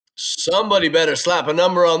Somebody better slap a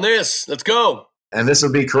number on this. Let's go. And this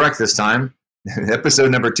will be correct this time. Episode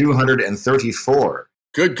number 234.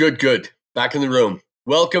 Good. Back in the room.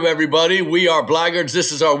 Welcome, everybody. We are Blaggards.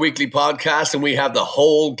 This is our weekly podcast, and we have the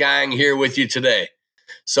whole gang here with you today.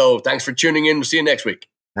 So thanks for tuning in. We'll see you next week.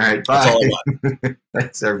 All right, bye.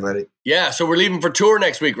 Thanks, everybody. Yeah, so we're leaving for tour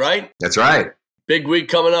next week, right? That's right. Big week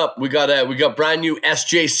coming up. We got brand new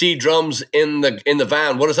SJC drums in the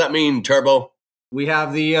van. What does that mean, Turbo? We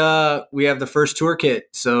have the first tour kit.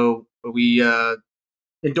 So we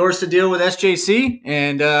endorsed a deal with SJC,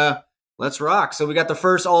 and let's rock. So we got the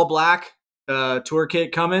first all black tour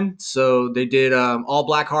kit coming. So they did all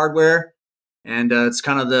black hardware, and it's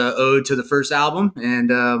kind of the ode to the first album,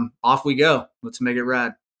 and off we go. Let's make it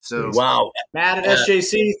rad. So wow, Matt at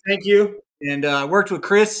SJC, thank you. And I worked with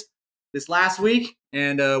Chris this last week,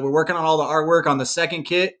 and we're working on all the artwork on the second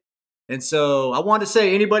kit. And so I want to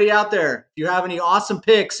say, anybody out there, if you have any awesome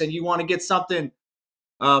picks and you want to get something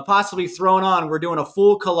possibly thrown on, we're doing a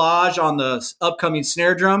full collage on the upcoming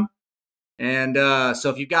snare drum. And so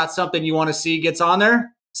if you've got something you want to see gets on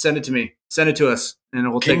there, send it to me. Send it to us,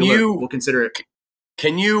 and we'll take a look. We'll consider it.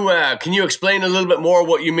 Can you explain a little bit more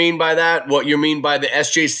what you mean by that? What you mean by the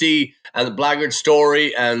SJC and the Blaggards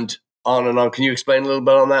story and on and on? Can you explain a little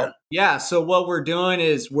bit on that? Yeah. So what we're doing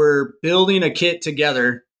is we're building a kit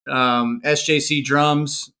together, SJC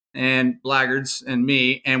Drums and Blaggards and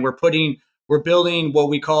me, and we're building what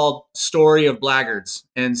we call Story of Blaggards.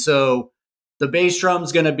 And so the bass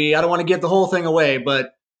drum's going to be, I don't want to give the whole thing away,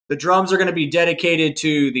 but the drums are going to be dedicated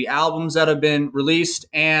to the albums that have been released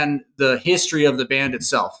and the history of the band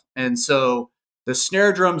itself. And so the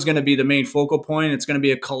snare drum's going to be the main focal point. It's going to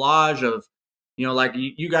be a collage of, like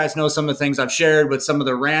you guys know some of the things I've shared, but some of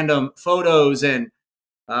the random photos and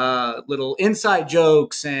little inside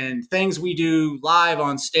jokes and things we do live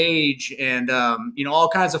on stage and, all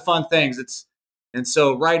kinds of fun things. And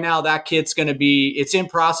so right now that kit's going to be, it's in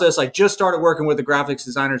process. I just started working with the graphics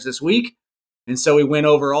designers this week. And so we went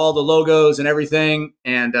over all the logos and everything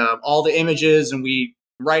and all the images. And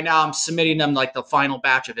right now I'm submitting them like the final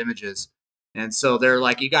batch of images. And so they're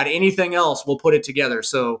like, you got anything else, we'll put it together.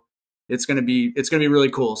 So it's going to be really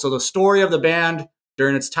cool. So the story of the band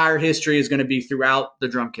during its entire history is going to be throughout the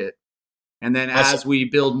drum kit. And then as we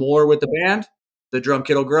build more with the band, the drum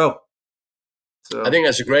kit will grow. So I think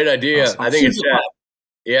that's a great idea. Awesome. I think it's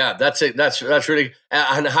yeah, that's it. That's really.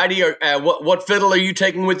 And Heidi, what fiddle are you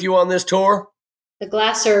taking with you on this tour? The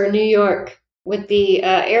Glasser, New York, with the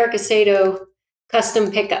Eric Aceto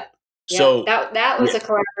custom pickup. Yeah, so that was a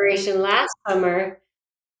collaboration last summer.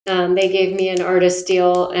 They gave me an artist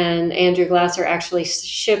deal, and Andrew Glasser actually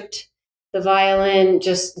shipped the violin,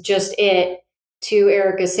 just it, to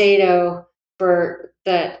Eric Aceto for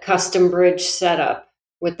that custom bridge setup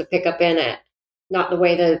with the pickup in it. Not the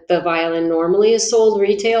way that the violin normally is sold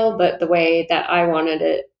retail, but the way that I wanted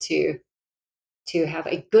it to have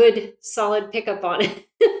a good, solid pickup on it.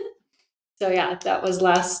 So yeah, that was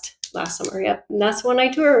last summer. Yep, and that's one I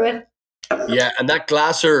tour with. Yeah, and that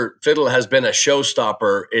Glasser fiddle has been a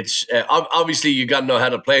showstopper. It's obviously you got to know how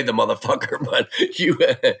to play the motherfucker, but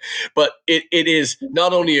it is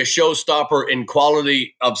not only a showstopper in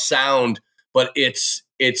quality of sound, but it's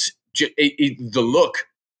the look.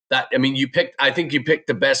 I think you picked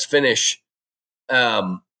the best finish.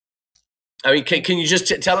 Can you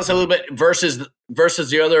just tell us a little bit versus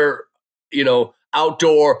the other,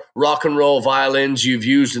 outdoor rock and roll violins you've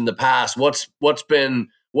used in the past? What's been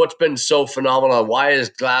so phenomenal? Why is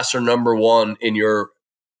Glasser number one in your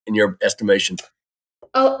estimation?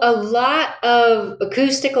 A lot of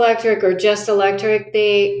acoustic electric or just electric,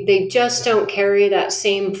 they just don't carry that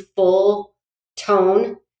same full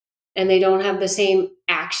tone, and they don't have the same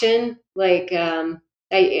action. Like I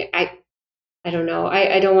don't know.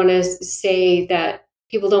 I don't want to say that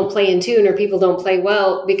people don't play in tune or people don't play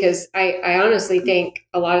well, because I honestly think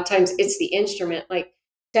a lot of times it's the instrument. Like,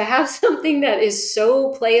 to have something that is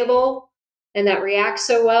so playable and that reacts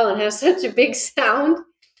so well and has such a big sound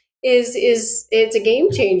it's a game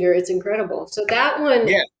changer. It's incredible. So that one,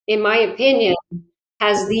 in my opinion,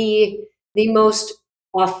 has the most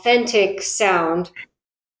authentic sound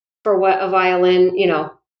for what a violin,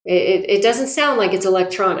 it doesn't sound like it's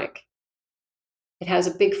electronic. It has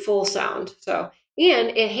a big full sound. So,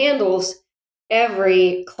 and it handles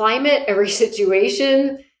every climate, every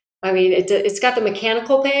situation. I mean, it's got the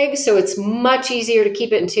mechanical peg, so it's much easier to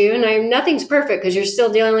keep it in tune. Nothing's perfect because you're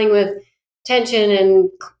still dealing with tension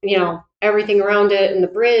and, everything around it. And the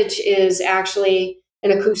bridge is actually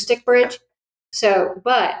an acoustic bridge. So,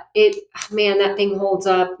 but that thing holds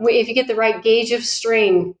up. If you get the right gauge of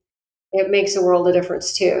string, it makes a world of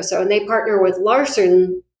difference too. So, and they partner with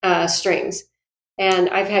Larson strings, and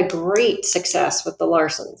I've had great success with the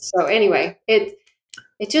Larsons. So anyway, it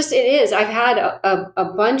is. I've had a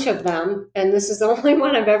bunch of them, and this is the only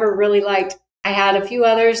one I've ever really liked. I had a few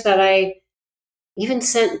others that I even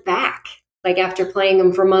sent back, like after playing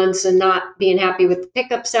them for months and not being happy with the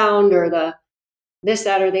pickup sound or the this,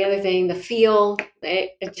 that, or the other thing, the feel.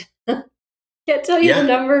 I can't tell you the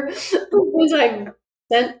number of things I've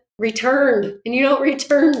returned, and you don't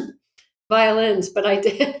return violins, but I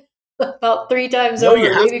did about 3 times over,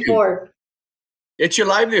 maybe 4. It's your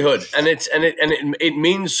livelihood, and it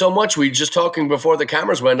means so much. We were just talking before the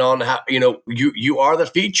cameras went on how you are the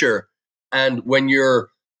feature, and when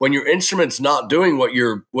your instrument's not doing what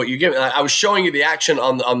you're giving. I was showing you the action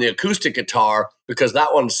on the acoustic guitar because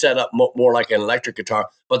that one's set up more like an electric guitar,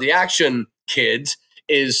 but the action, kids,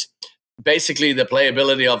 is basically the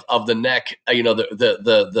playability of the neck.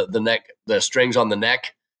 The neck, the strings on the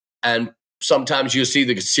neck, and sometimes you see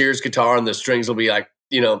the Sears guitar and the strings will be like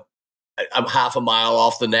I'm half a mile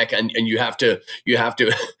off the neck, and you have to be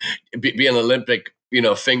an Olympic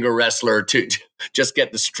finger wrestler to just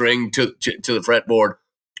get the string to the fretboard.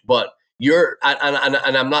 But you're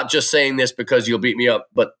and I'm not just saying this because you'll beat me up,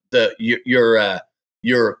 but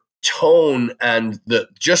your tone and the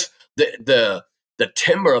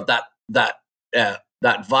timbre of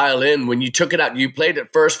that violin, when you took it out, you played it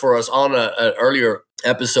first for us on an earlier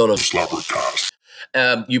episode of SlapperCast.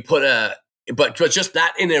 You put but just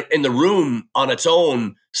that in the room on its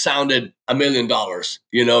own sounded $1 million.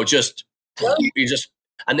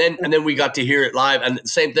 And then we got to hear it live, and the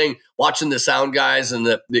same thing. Watching the sound guys and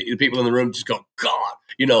the people in the room just go,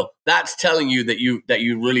 God, that's telling you that you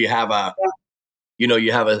really have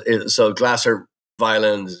so Glasser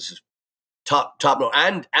violins, top note,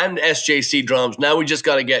 and SJC drums. Now we just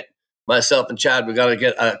got to get myself and Chad. We got to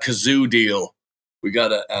get a kazoo deal. We got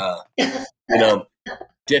to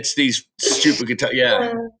ditch these stupid guitar.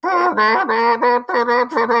 Yeah.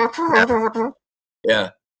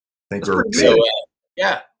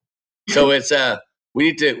 So it's we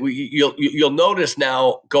need to. You'll notice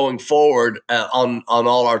now going forward on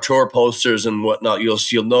all our tour posters and whatnot.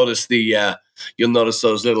 You'll notice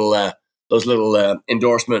those little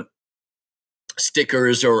endorsement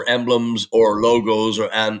stickers or emblems or logos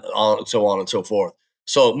and so on and so forth.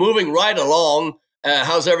 So moving right along,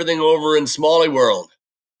 how's everything over in Smalley World?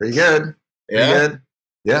 Pretty good. Yeah. Pretty good.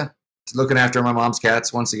 Yeah. Looking after my mom's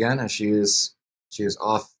cats once again, as she is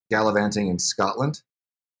off gallivanting in Scotland.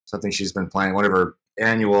 Something she's been playing, one of her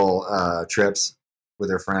annual trips with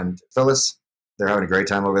her friend Phyllis. They're having a great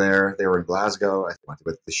time over there. They were in Glasgow. They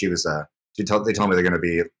told me they're going to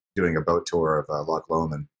be doing a boat tour of Loch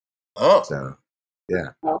Lomond. Oh, so yeah,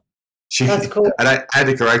 that's cool. And I had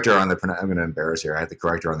to correct her on the. I'm going to embarrass her. I had to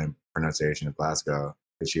correct her on the pronunciation of Glasgow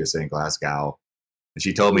because she was saying Glasgow, and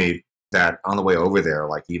she told me that on the way over there,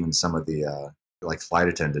 like even some of the flight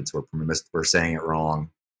attendants were saying it wrong,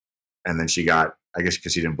 and then she got. I guess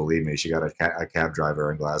because she didn't believe me, she got a cab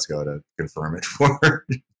driver in Glasgow to confirm it for her.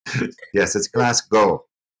 Yes, it's Glasgow.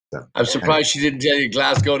 So, I'm surprised she didn't tell you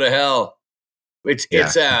Glasgow to hell. It's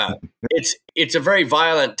a very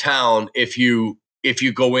violent town if you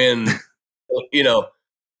go in,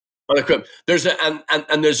 unequipped. There's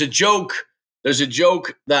a joke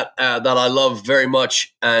that I love very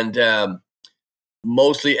much, and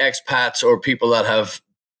mostly expats or people that have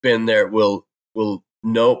been there will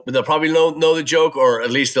know, but they'll probably know the joke, or at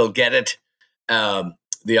least they'll get it.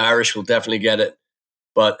 The Irish will definitely get it.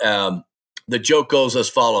 But the joke goes as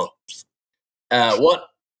follows. What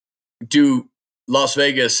do Las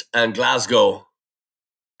Vegas and Glasgow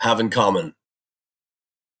have in common?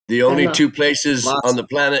 The only 2 places on the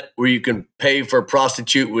planet where you can pay for a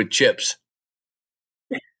prostitute with chips.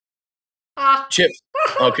 Chips.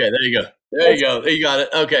 Okay, there you go. There you go. You got it.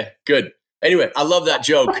 Okay, good. Anyway, I love that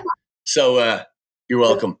joke. So, you're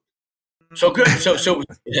welcome. So good. So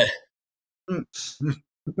yeah.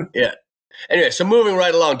 Yeah. Anyway, so moving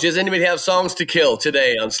right along. Does anybody have songs to kill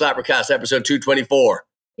today on SlapperCast episode 224?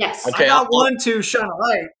 Yes. Okay, I got one to shine a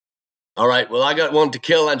light. All right. Well, I got one to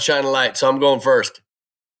kill and shine a light, so I'm going first.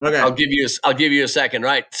 Okay. I'll give you a second,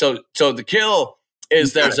 right? So the kill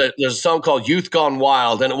is there's a song called Youth Gone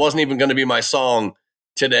Wild, and it wasn't even going to be my song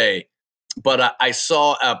today, but I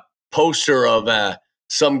saw a poster of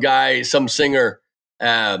some singer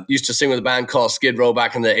used to sing with a band called Skid Row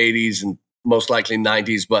back in the 80s and most likely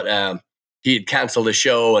 90s, but he had canceled the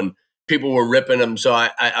show and people were ripping him. So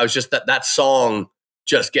I was just that song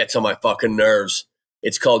just gets on my fucking nerves.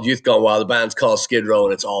 It's called Youth Gone Wild. The band's called Skid Row,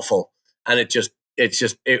 and it's awful. And it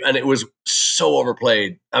was so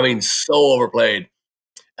overplayed. I mean, so overplayed.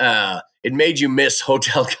 It made you miss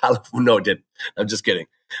Hotel California. No, it didn't. I'm just kidding.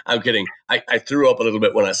 I'm kidding. I threw up a little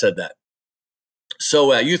bit when I said that.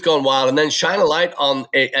 So Youth Gone Wild, and then Shine a Light on,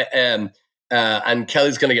 and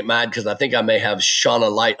Kelly's going to get mad because I think I may have shone a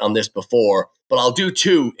light on this before, but I'll do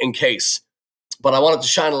two in case. But I wanted to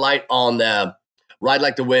shine a light on Ride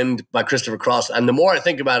Like the Wind by Christopher Cross. And the more I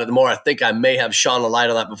think about it, the more I think I may have shone a light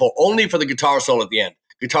on that before, only for the guitar solo at the end.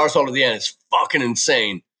 Guitar solo at the end is fucking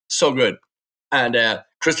insane. So good. And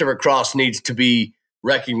Christopher Cross needs to be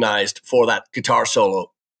recognized for that guitar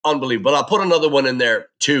solo. Unbelievable. But I'll put another one in there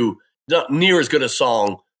too. Not near as good a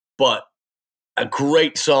song, but a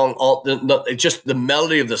great song. It's just the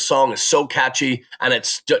melody of the song is so catchy, and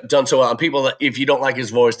it's done so well. And people, that if you don't like his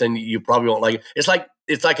voice, then you probably won't like it. It's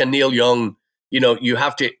like a Neil Young. You know, you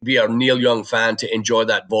have to be a Neil Young fan to enjoy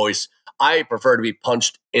that voice. I prefer to be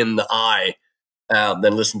punched in the eye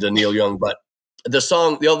than listen to Neil Young. But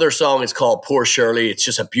the other song is called Poor Shirley. It's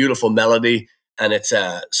just a beautiful melody, and it's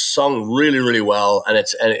sung really, really well. And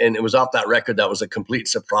it was off that record that was a complete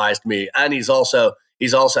surprise to me. And he's also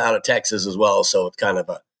out of Texas as well, so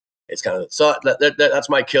so that's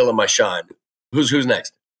my kill and my shine. Who's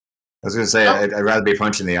next? I was going to say, I'd rather be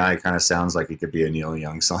punched in the eye. Kind of sounds like it could be a Neil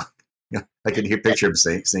Young song. I could picture him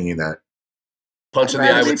singing that. Punch in the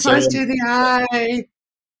eye with punched in the eye.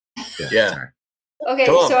 Yeah. Okay,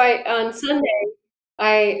 so on Sunday,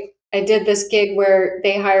 I did this gig where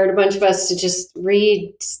they hired a bunch of us to just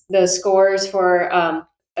read the scores for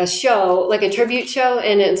a show, like a tribute show,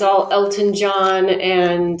 and it's all Elton John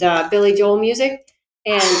and Billy Joel music.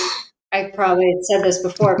 And I probably said this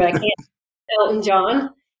before, but I can't Elton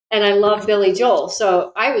John, and I love Billy Joel.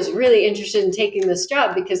 So I was really interested in taking this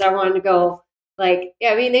job because I wanted to go, like,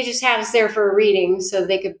 yeah, I mean, they just had us there for a reading so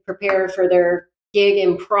they could prepare for their gig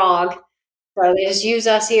in Prague. So they just use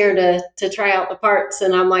us here to try out the parts.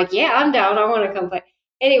 And I'm like, yeah, I'm down. I want to come play.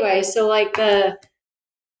 Anyway, so like I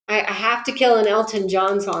have to kill an Elton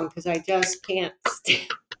John song because I just can't stand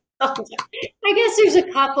Elton John. I guess there's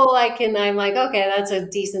a couple I'm like, okay, that's a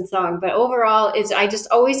decent song. But overall, I just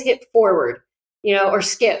always hit forward, or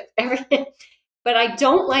skip everything. But I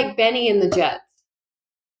don't like Benny and the Jets.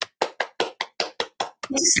 I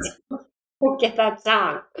just don't get that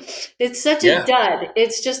song. It's such a dud.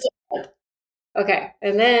 It's just a dud. Okay.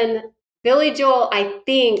 And then Billy Joel, I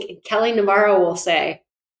think Kelly Navarro will say,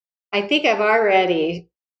 I think I've already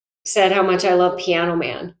said how much I love Piano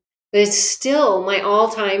Man, but it's still my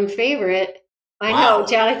all-time favorite. I know,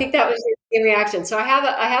 Chad, I think that was your reaction. So I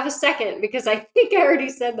have a second because I think I already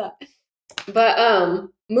said that. But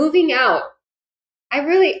Moving Out,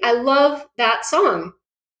 I love that song.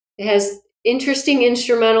 It has interesting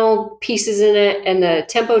instrumental pieces in it, and the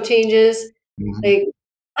tempo changes. Mm-hmm.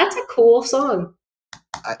 That's a cool song.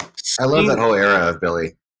 I love that whole era of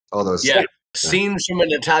Billy. All those Scenes from an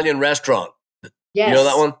Italian Restaurant. Yes. You know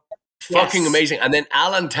that one? Fucking amazing. And then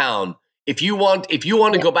Allentown. If you want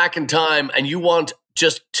to go back in time and you want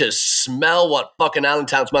just to smell what fucking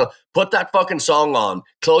Allentown smells, put that fucking song on,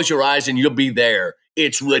 close your eyes, and you'll be there.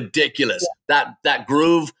 It's ridiculous. Yeah. That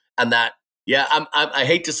groove and that. Yeah, I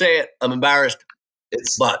hate to say it. I'm embarrassed.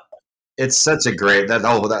 It's such a great that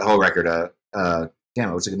whole record. It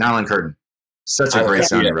was Nylon Curtain. Such a great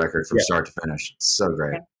sounding record from start to finish. It's so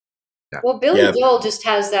great. Yeah. Well, Billy Joel just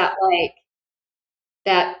has that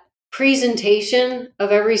presentation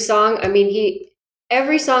of every song. I mean,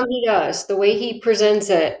 every song he does, the way he presents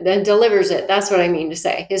it, then delivers it. That's what I mean to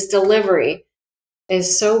say. His delivery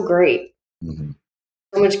is so great. Mm-hmm.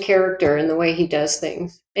 So much character in the way he does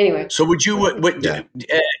things. Anyway. So would you,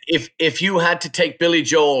 if you had to take Billy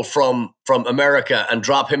Joel from America and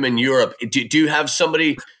drop him in Europe, do you have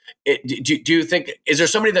somebody, do you think, is there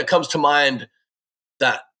somebody that comes to mind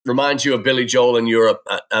that reminds you of Billy Joel in Europe?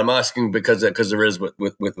 I'm asking because there is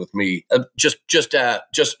with me. Just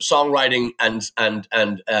songwriting and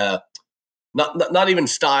not even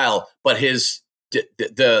style, but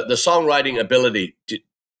the songwriting ability.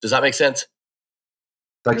 Does that make sense?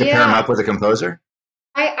 Like to pair him up with a composer?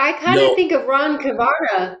 I kind of think of Ron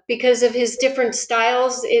Cavara because of his different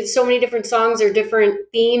styles. So many different songs are different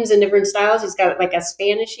themes and different styles. He's got like a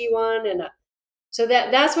Spanishy one, and so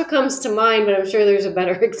that's what comes to mind. But I'm sure there's a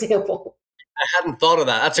better example. I hadn't thought of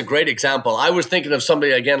that. That's a great example. I was thinking of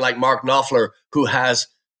somebody again like Mark Knopfler, who has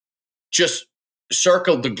just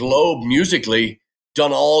circled the globe musically,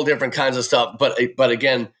 done all different kinds of stuff. But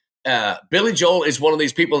again. Billy Joel is one of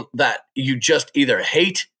these people that you just either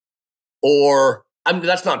hate or, I mean,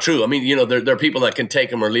 that's not true. I mean, there are people that can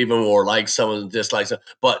take him or leave him or like someone dislikes him.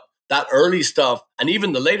 But that early stuff and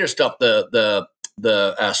even the later stuff, the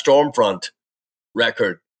Stormfront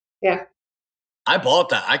record. Yeah. I bought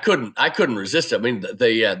that. I couldn't resist it. I mean,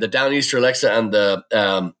 the Downeaster Alexa and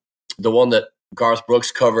the one that Garth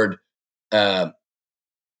Brooks covered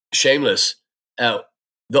Shameless.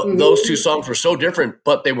 Those two songs were so different,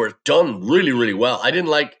 but they were done really, really well. I didn't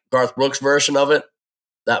like Garth Brooks' version of it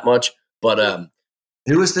that much, but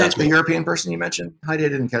who was the European person you mentioned? Heidi, I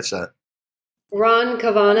didn't catch that. Ron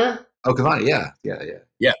Cavana. Oh, Cavani, yeah.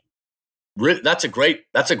 That's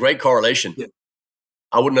a great correlation. Yeah.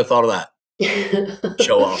 I wouldn't have thought of that.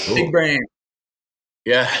 Show off. Big brain.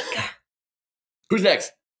 Yeah. Who's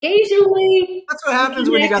next? Occasionally. That's what happens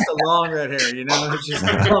when you got the long red hair, you know? It's just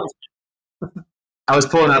I was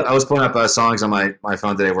pulling up songs on my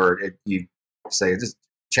phone today where you say just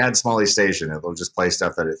Chad Smalley's station. It'll just play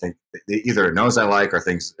stuff that it either knows I like or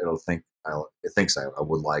thinks I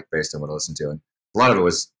would like based on what I listen to. And a lot of it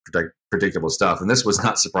was predictable stuff. And this was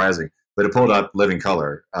not surprising, but it pulled up Living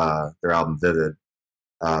Color, their album Vivid,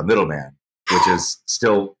 Middleman, which is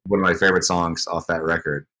still one of my favorite songs off that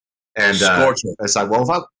record. And it's like,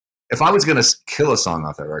 well, if I was going to kill a song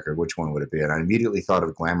off that record, which one would it be? And I immediately thought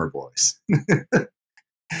of Glamour Boys.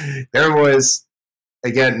 Glamour Boys,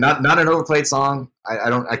 again, not an overplayed song.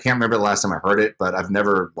 I can't remember the last time I heard it, but I've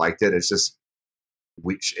never liked it. It's just,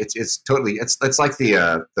 it's like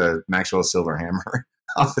the Maxwell Silver Hammer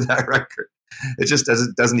off of that record. It just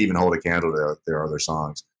doesn't even hold a candle to their other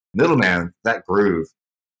songs. Middleman, that groove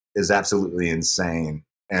is absolutely insane,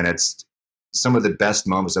 and it's some of the best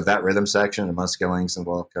moments of that rhythm section of Muskellings and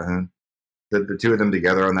Will Cahoon. The two of them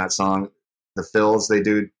together on that song, the fills they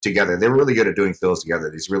do together, they were really good at doing fills together.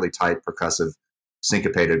 These really tight, percussive,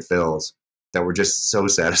 syncopated fills that were just so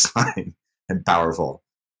satisfying and powerful.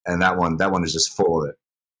 And that one is just full of it.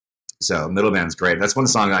 So Middleman's great. That's one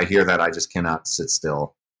song I hear that I just cannot sit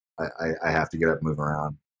still. I have to get up and move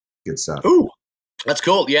around. Good stuff. Ooh, that's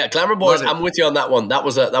cool. Yeah, Glamour Boys. I'm with you on that one. That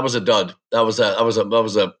was a dud. That was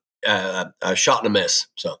a shot and a miss.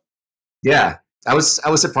 So yeah, I was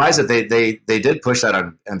surprised that they did push that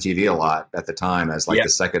on MTV a lot at the time as like the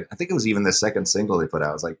second. I think it was even the second single they put out.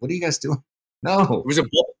 I was like, what are you guys doing? No,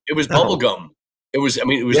 it was bubblegum. It was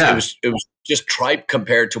just tripe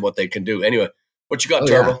compared to what they can do. Anyway, what you got,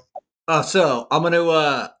 Turbo? So I'm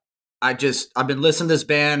gonna I've been listening to this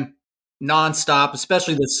band nonstop,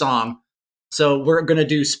 especially this song. So we're gonna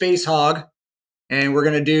do Spacehog, and we're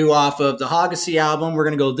gonna do off of the Hogacy album. We're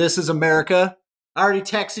gonna go This Is America. I already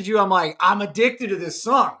texted you. I'm like, I'm addicted to this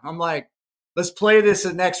song. I'm like, let's play this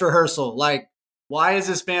at next rehearsal. Like, why is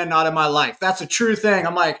this band not in my life? That's a true thing.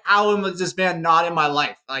 I'm like, how is this band not in my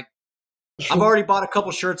life? Like, I've already bought a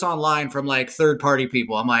couple shirts online from like third-party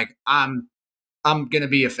people. I'm like, I'm gonna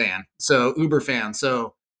be a fan. So Uber fan.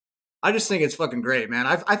 So I just think it's fucking great, man.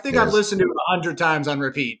 I think I've listened to it 100 times on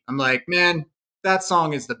repeat. I'm like, man, that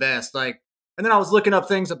song is the best. Like, and then I was looking up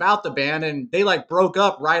things about the band, and they like broke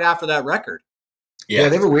up right after that record. Yeah,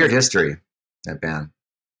 they have a weird history, that band.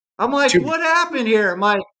 I'm like, what happened here? I'm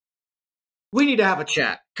like, we need to have a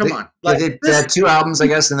chat. Come on. Like, they had 2 albums, I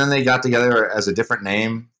guess, and then they got together as a different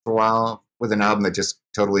name for a while with an album that just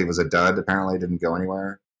totally was a dud. Apparently, didn't go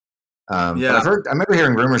anywhere. But I remember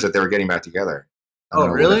hearing rumors that they were getting back together. Oh,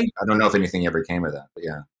 really? I don't know if anything ever came of that, but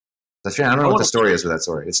yeah. That's I don't know what the story is with that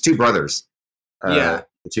story. It's 2 brothers. The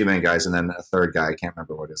 2 main guys, and then a third guy. I can't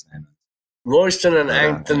remember what his name is. Royston and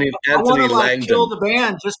Anthony Langdon. Langdon. Kill the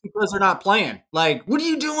band just because they're not playing. Like, what are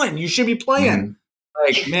you doing? You should be playing.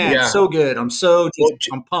 Like, man, so good. I'm I'm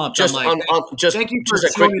pumped. Just I'm like, thank you for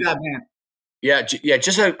showing me that, man. Yeah.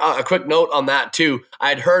 Just a quick note on that too.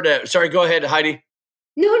 I'd heard. Sorry, go ahead, Heidi.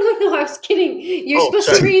 No. I was kidding. You're supposed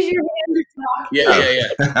to raise your hand to talk.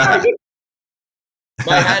 Yeah.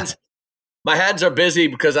 My hands are busy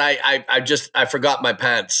because I forgot my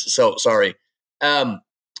pants. So sorry. So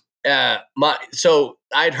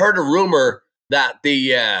I'd heard a rumor that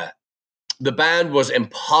the band was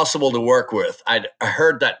impossible to work with. I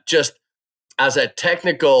heard that just as a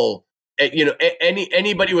technical,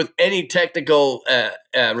 anybody with any technical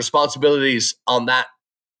responsibilities on that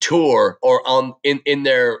tour or in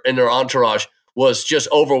their entourage was just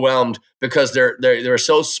overwhelmed because they're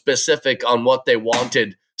so specific on what they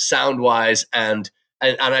wanted sound wise, and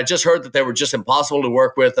I just heard that they were just impossible to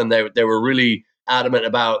work with, and they were really adamant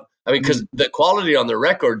about. I mean, because the quality on the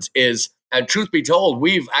records is, and truth be told,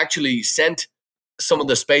 we've actually sent some of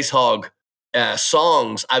the Spacehog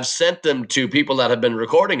songs. I've sent them to people that have been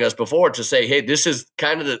recording us before to say, hey, this is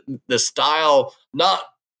kind of the style, not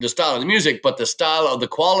the style of the music, but the style of the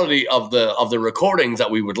quality of the recordings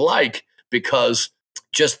that we would like, because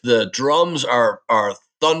just the drums are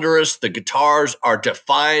thunderous, the guitars are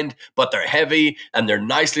defined, but they're heavy and they're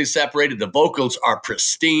nicely separated. The vocals are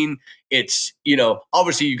pristine. It's,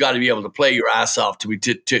 obviously you got to be able to play your ass off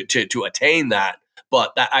to attain that.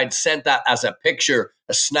 But I'd sent that as a picture,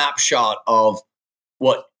 a snapshot of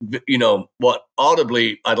what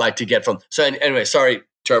audibly I'd like to get from. So anyway, sorry,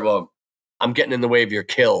 Turbo, I'm getting in the way of your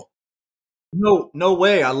kill. No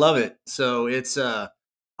way. I love it. So it's I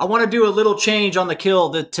want to do a little change on the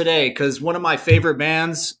kill today because one of my favorite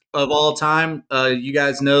bands of all time, you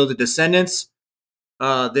guys know the Descendants.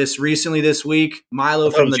 This week, Milo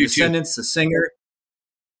from the Descendants, the singer,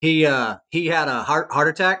 he had a heart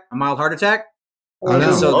attack, a mild heart attack. Oh,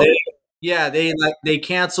 no. So they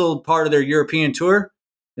canceled part of their European tour.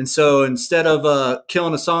 And so instead of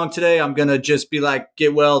killing a song today, I'm going to just be like,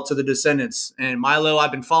 get well to the Descendants. And Milo,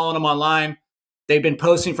 I've been following him online. They've been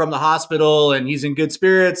posting from the hospital and he's in good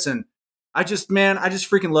spirits. And I just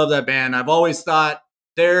freaking love that band. I've always thought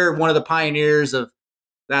they're one of the pioneers of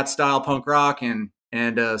that style punk rock. And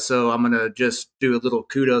so I'm going to just do a little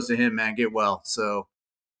kudos to him, man. Get well. So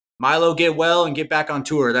Milo, get well and get back on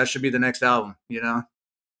tour. That should be the next album, you know?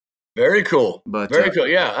 Very cool. But very cool.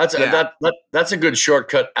 Yeah, that's a good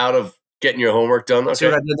shortcut out of getting your homework done. Okay. See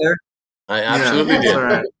what I did there? I absolutely did. All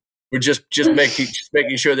right. We're just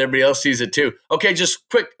making sure that everybody else sees it too. Okay, just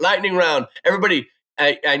quick lightning round. Everybody,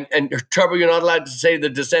 and Turbo, you're not allowed to say the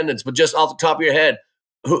Descendants, but just off the top of your head,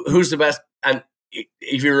 who's the best? And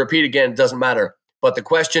if you repeat again, it doesn't matter. But the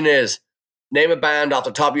question is, name a band off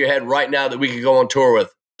the top of your head right now that we could go on tour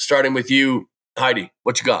with. Starting with you, Heidi.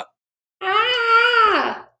 What you got?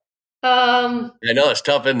 I know it's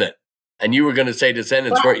tough, isn't it? And you were going to say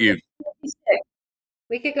Descendants, weren't you? 56.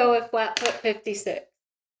 We could go with Flatfoot 56.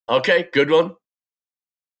 Okay, good one.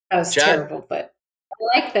 That was terrible, but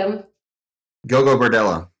I like them. Go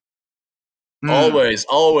Bordella.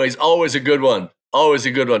 Always a good one. Always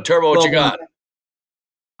a good one. Turbo, what you got?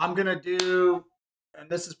 I'm going to do, and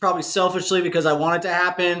this is probably selfishly because I want it to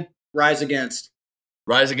happen, Rise Against.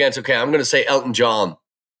 Rise Against. Okay, I'm going to say Elton John.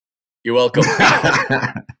 You're welcome.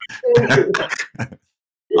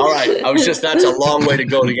 All right. That's a long way to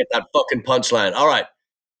go to get that fucking punchline. All right.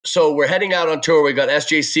 So we're heading out on tour. We got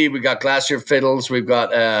SJC, we got Glacier Fiddles, we've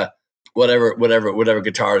got whatever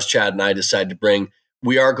guitars Chad and I decide to bring.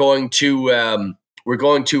 We are going to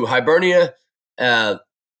Hibernia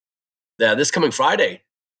this coming Friday.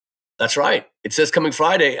 That's right. It's this coming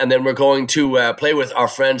Friday, and then we're going to play with our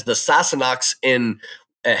friends the Sassenachs in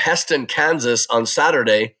Heston, Kansas on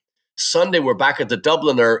Saturday. Sunday, we're back at the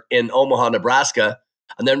Dubliner in Omaha, Nebraska.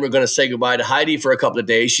 And then we're going to say goodbye to Heidi for a couple of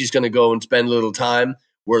days. She's going to go and spend a little time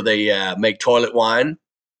where they make toilet wine.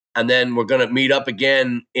 And then we're going to meet up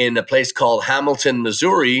again in a place called Hamilton,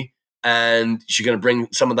 Missouri. And she's going to bring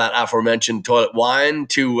some of that aforementioned toilet wine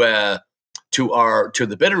to the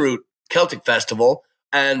Bitterroot Celtic Festival.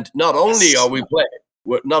 And not only are we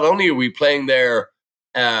playing there,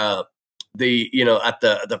 at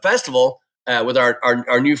the festival, with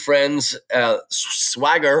our new friends,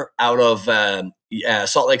 Swagger out of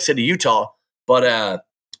Salt Lake City, Utah. But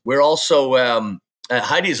we're also,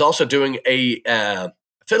 Heidi is also doing a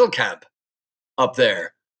fiddle camp up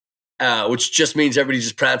there, which just means everybody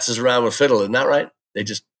just prances around with fiddle. Isn't that right?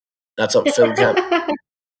 That's up fiddle camp. I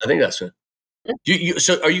think that's it.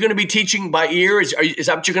 So are you going to be teaching by ear? Is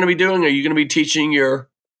that what you're going to be doing? Are you going to be teaching your...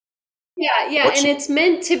 Yeah. And it's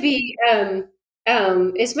meant to be...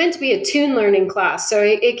 it's meant to be a tune learning class, so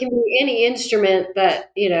it can be any instrument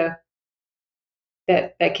that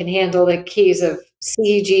that can handle the keys of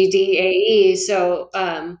C, G, D, A, E. So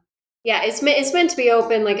it's meant to be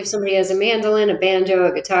open. Like if somebody has a mandolin, a banjo,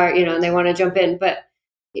 a guitar, and they want to jump in, but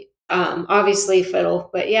obviously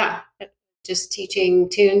fiddle. But yeah, just teaching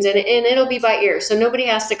tunes, and it'll be by ear, so nobody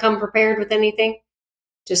has to come prepared with anything.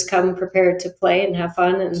 Just come prepared to play and have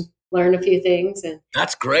fun and learn a few things. And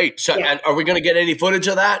that's great. So, and are we going to get any footage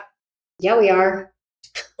of that? Yeah, we are.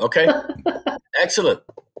 Okay. Excellent.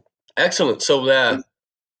 So,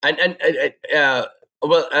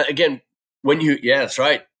 again, that's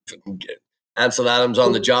right. Ansel Adams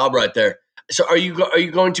on the job right there. So are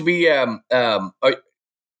you going to be,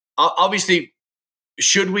 obviously,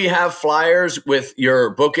 should we have flyers with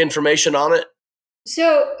your book information on it?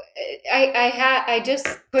 So I just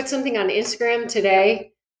put something on Instagram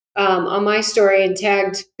today, on my story and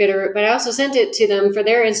tagged Bitterroot, but I also sent it to them for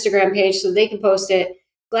their Instagram page so they can post it.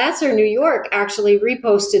 Glasgow, New York actually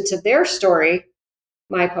reposted to their story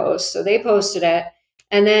my post, so they posted it.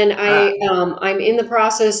 And then I'm in the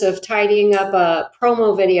process of tidying up a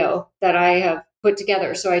promo video that I have put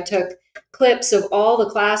together. So I took clips of all the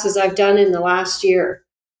classes I've done in the last year.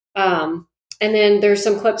 And then there's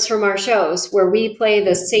some clips from our shows where we play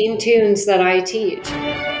the same tunes that I teach.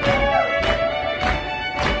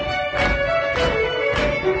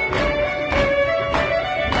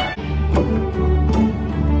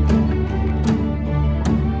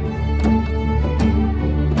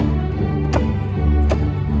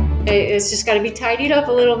 It's just got to be tidied up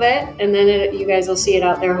a little bit, and then you guys will see it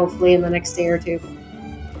out there hopefully in the next day or two.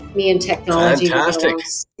 Me and technology. Fantastic.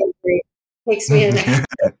 Takes me a minute.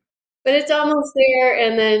 But it's almost there,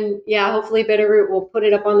 and then hopefully Bitterroot will put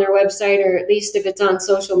it up on their website, or at least if it's on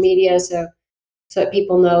social media, so that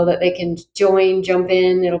people know that they can jump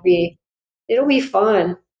in. It'll be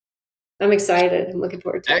fun. I'm excited. I'm looking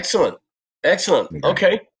forward to it. Excellent.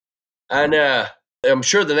 Okay. And I'm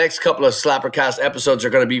sure the next couple of SlapperCast episodes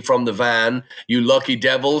are going to be from the van, you lucky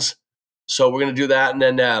devils. So we're going to do that. And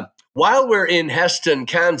then while we're in Heston,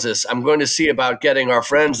 Kansas, I'm going to see about getting our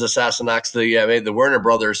friends, the Sassenachs, the Werner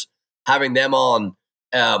brothers, having them on.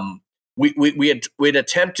 We had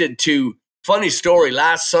attempted to, funny story,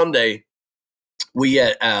 last Sunday, we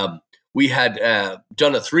had done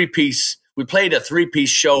a 3-piece, we played a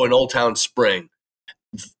 3-piece show in Old Town Spring.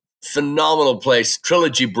 Phenomenal place,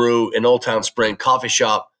 Trilogy Brew in Old Town Spring, coffee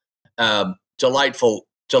shop, delightful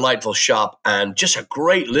shop, and just a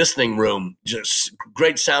great listening room, just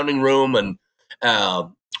great sounding room, and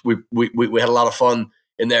we had a lot of fun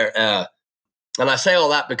in there. And I say all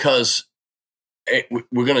that because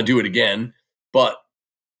we're going to do it again, but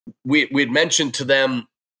we'd mentioned to them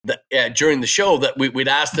that during the show that we'd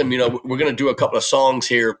asked them, we're going to do a couple of songs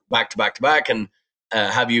here back to back to back, and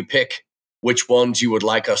have you pick which ones you would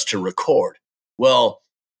like us to record. Well,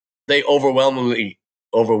 they overwhelmingly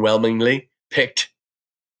picked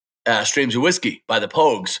Streams of Whiskey by the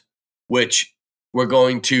Pogues, which we're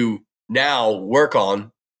going to now work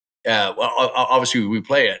on. Well, obviously we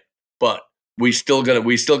play it, but we still got to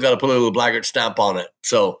put a little Blaggard stamp on it.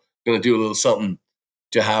 So going to do a little something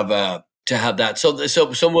to have that. So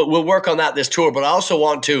we'll work on that this tour. But I also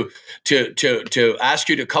want to ask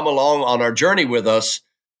you to come along on our journey with us.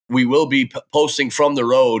 We will be posting from the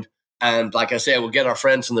road, and like I say, we'll get our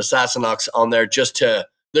friends from the Sassenachs on there. Just to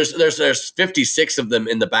there's 56 of them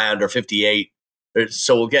in the band, or 58.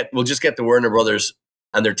 So we'll just get the Werner brothers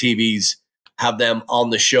and their TVs, have them on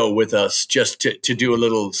the show with us, just to do a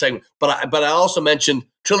little segment. But I also mentioned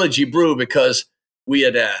Trilogy Brew because we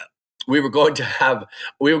were going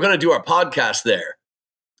to do our podcast there,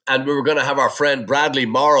 and we were going to have our friend Bradley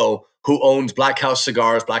Morrow, who owns Black House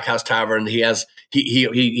Cigars, Black House Tavern. He does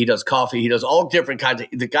coffee. He does all different kinds.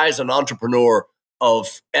 The guy's an entrepreneur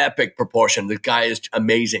of epic proportion. The guy is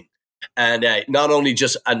amazing, and not only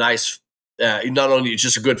just a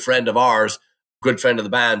good friend of ours, good friend of the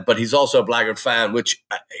band, but he's also a Blaggard fan. Which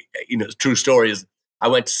the true story is, I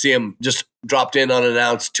went to see him, just dropped in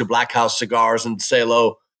unannounced to Black House Cigars and say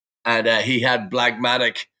hello, and he had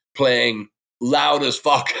Blagmatic playing loud as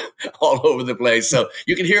fuck all over the place. So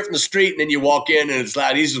you can hear it from the street, and then you walk in and it's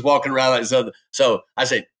loud. He's just walking around like so. So I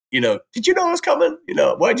said, did you know I was coming?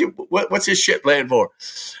 What's this shit playing for?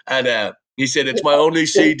 And he said, it's my only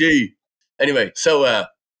CD. Anyway, so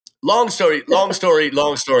long story,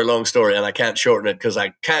 and I can't shorten it because I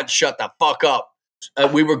can't shut the fuck up.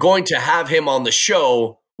 We were going to have him on the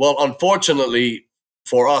show. Well, unfortunately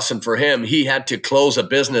for us and for him, he had to close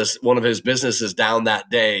one of his businesses down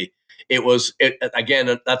that day.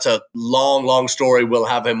 Again, that's a long story. We'll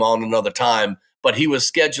have him on another time, but he was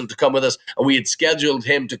scheduled to come with us, and we had scheduled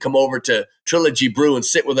him to come over to Trilogy Brew and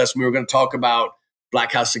sit with us. And we were going to talk about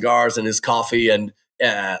Black House Cigars and his coffee and,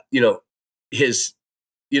 his,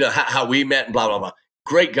 how we met and blah, blah, blah.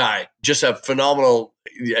 Great guy. Just a phenomenal,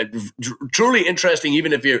 truly interesting,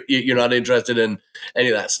 even if you're not interested in any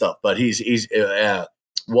of that stuff, but he's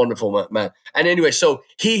wonderful man. And anyway, so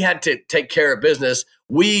he had to take care of business.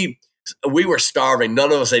 We were starving.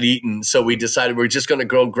 None of us had eaten. So we decided we were just going to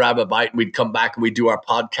go grab a bite, and we'd come back and we'd do our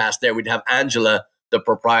podcast there. We'd have Angela, the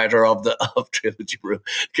proprietor of Trilogy Brew,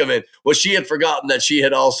 come in. Well, she had forgotten that she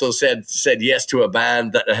had also said yes to a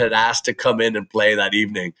band that had asked to come in and play that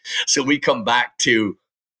evening. So we come back to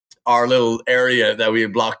our little area that we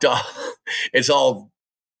had blocked off. It's all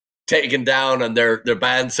taken down, and their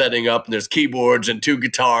band setting up, and there's keyboards and 2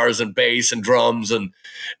 guitars and bass and drums and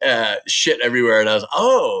shit everywhere. And I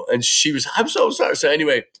was, and she was, I'm so sorry. So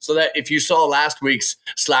anyway, so that if you saw last week's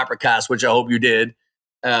SlapperCast, which I hope you did,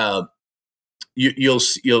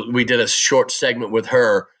 we did a short segment with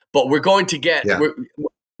her, but we're going to get,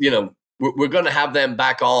 we're going to have them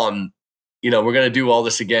back on, we're going to do all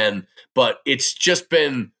this again, but it's just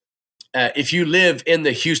been, if you live in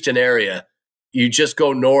the Houston area, you just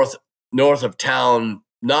go north of town,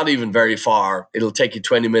 not even very far. It'll take you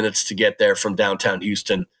 20 minutes to get there from downtown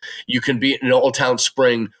Houston. You can be in Old Town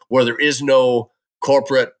Spring, where there is no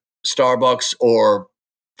corporate Starbucks or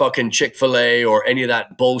fucking Chick-fil-A or any of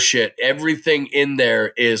that bullshit. Everything in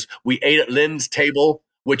there is, we ate at Lynn's table,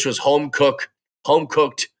 which was home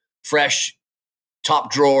cooked, fresh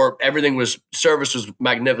top drawer. Everything service was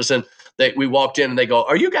magnificent. We walked in and they go,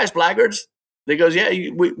 "Are you guys Blaggards?" They goes, "Yeah,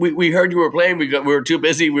 we heard you were playing. We were too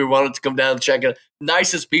busy. We wanted to come down and check it."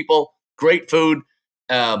 Nicest people, great food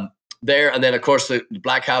there. And then of course the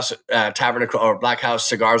Black House Tavern or Black House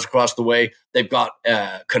Cigars across the way. They've got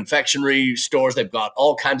confectionery stores. They've got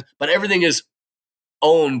all kinds, but everything is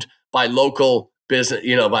owned by local business,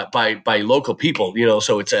 by local people,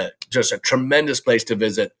 so it's just a tremendous place to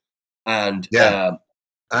visit. And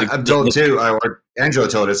I'm told too, Angela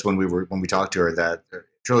told us when we talked to her that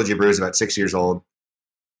Trilogy Brew is about 6 years old,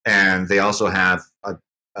 and they also have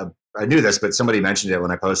I knew this, but somebody mentioned it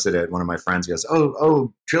when I posted it. One of my friends goes,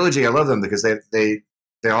 "Oh, Trilogy, I love them because they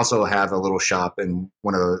also have a little shop in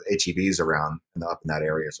one of the HEBs around up in that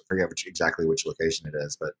area." So I forget exactly which location it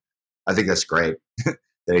is, but I think that's great that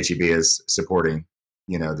HEB is supporting,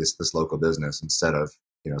 this local business instead of,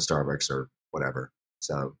 Starbucks or whatever.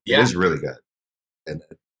 So it is really good. And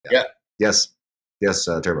yes,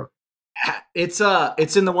 Turbo. It's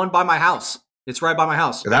in the one by my house. It's right by my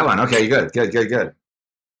house. That one. Okay, good.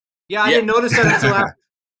 Yeah, I didn't notice that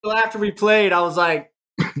until after we played. I was like,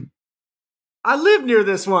 I live near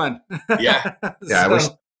this one. Yeah. Yeah,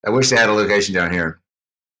 I wish they had a location down here.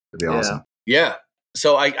 It'd be awesome. Yeah.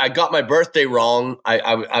 So I got my birthday wrong.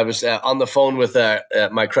 I was on the phone with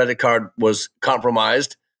my credit card was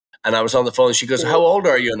compromised, and I was on the phone. And she goes, "How old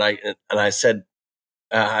are you?" And I said,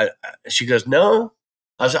 she goes, "No."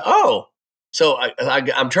 I said, "Oh." So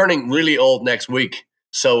I'm turning really old next week.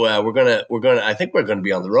 So we're gonna. I think we're gonna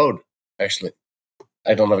be on the road. Actually,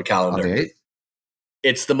 I don't have a calendar. Okay.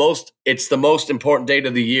 It's the most important date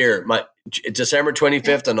of the year. December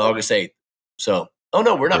 25th and August 8th. So, oh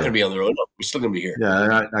no, we're not going to be on the road. No, we're still going to be here.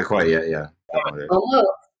 Yeah, not quite yet. Yeah. Oh,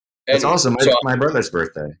 It's also my brother's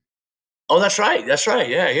birthday. Oh, that's right.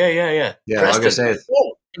 Yeah. Yeah, August 8th.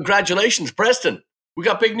 Oh, congratulations, Preston. We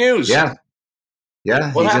got big news. Yeah.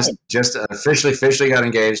 Yeah, What he happened? just officially got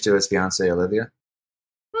engaged to his fiancée Olivia,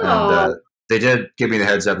 and they did give me the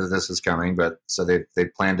heads up that this was coming, but so they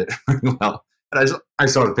planned it really well. And I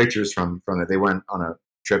saw the pictures from it. They went on a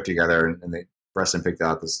trip together, and Preston picked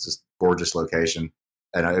out this just gorgeous location,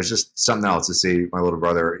 and it was just something else to see my little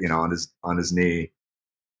brother, on his knee,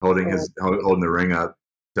 holding the ring up.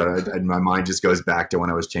 So and my mind just goes back to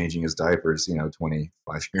when I was changing his diapers,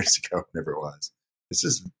 25 years ago, whatever it was. It's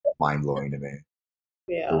just mind blowing to me.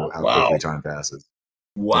 Yeah. How quickly time passes.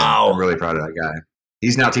 Wow. Yeah, I'm really proud of that guy.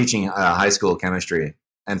 He's now teaching high school chemistry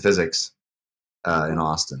and physics in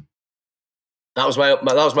Austin. That was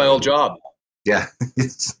my old job. Yeah.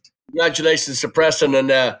 Congratulations to Preston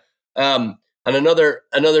and another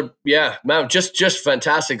man, just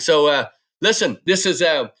fantastic. So listen, this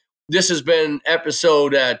has been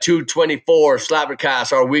episode 224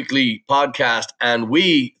 SlapperCast, our weekly podcast, and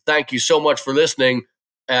we thank you so much for listening.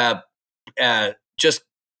 Just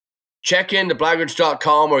check in to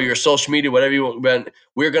blaggards.com or your social media, whatever you want.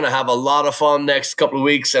 We're going to have a lot of fun next couple of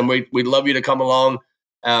weeks, and we'd love you to come along.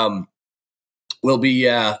 We'll be,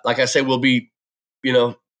 like I say,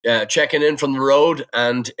 checking in from the road,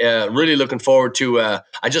 and really looking forward to,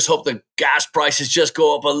 I just hope the gas prices just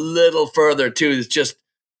go up a little further too. It's just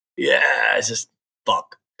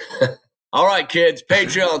fuck. All right, kids,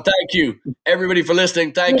 Patreon. Thank you everybody for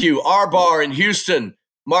listening. Thank you. R Bar in Houston,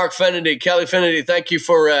 Mark Finity, Kelly Finity. Thank you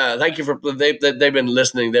for they've been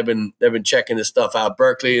listening. They've been checking this stuff out.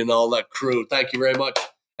 Berkeley and all that crew. Thank you very much.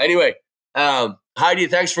 Anyway, Heidi,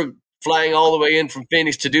 thanks for flying all the way in from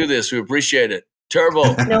Phoenix to do this. We appreciate it. Turbo.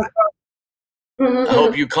 No problem. I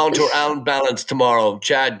hope you contour and balance tomorrow.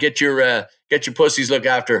 Chad, get your pussies looked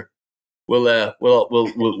after. We'll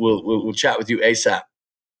chat with you ASAP.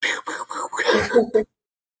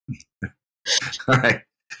 All right.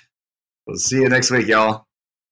 We'll see you next week, y'all.